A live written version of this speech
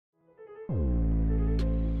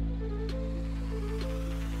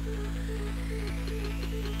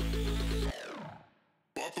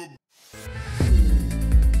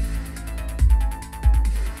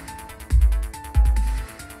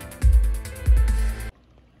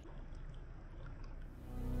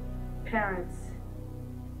Parents,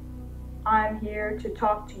 I'm here to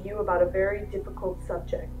talk to you about a very difficult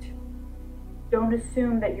subject. Don't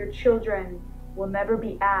assume that your children will never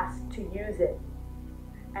be asked to use it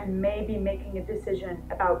and may be making a decision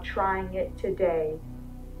about trying it today,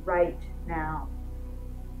 right now.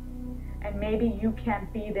 And maybe you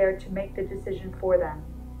can't be there to make the decision for them,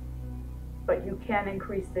 but you can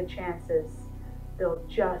increase the chances they'll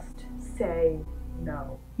just say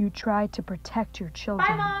no. You try to protect your children.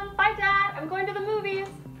 Bye, Mom. Bye, Dad. I'm going to the movies.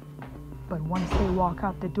 But once they walk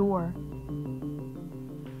out the door,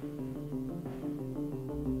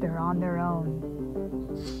 they're on their own.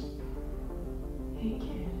 Hey,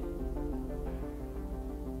 kid.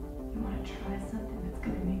 You want to try something that's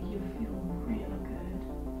going to make you feel real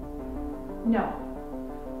good? No.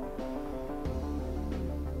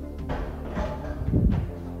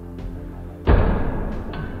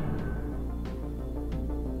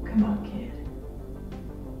 Come on, kid.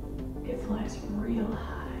 It flies real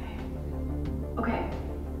high. Okay.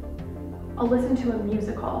 I'll listen to a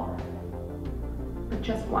musical. But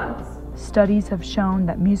just once. Studies have shown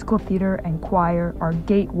that musical theater and choir are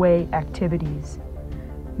gateway activities.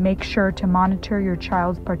 Make sure to monitor your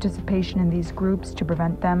child's participation in these groups to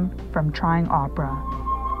prevent them from trying opera.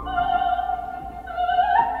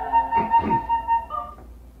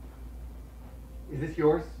 Is this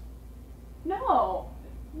yours? No.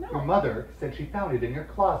 Your mother said she found it in your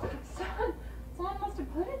closet. Someone must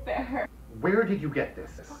have put it there. Where did you get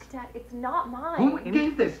this? Look, Dad, it's not mine. Who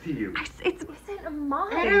gave this to you? It isn't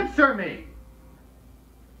mine. Answer me!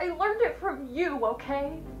 I learned it from you,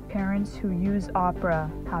 okay? Parents who use opera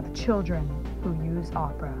have children who use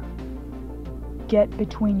opera. Get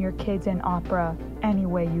between your kids and opera any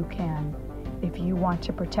way you can if you want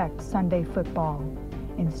to protect Sunday football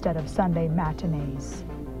instead of Sunday matinees.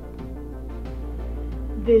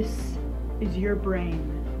 This is your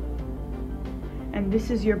brain. And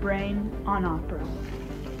this is your brain on opera.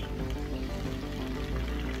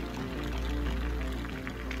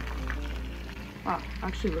 Wow,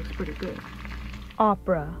 actually looks pretty good.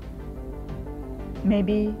 Opera.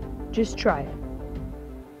 Maybe just try it.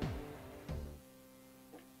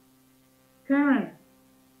 Karen,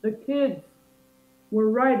 the kids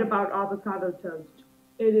were right about avocado toast.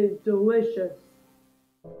 It is delicious.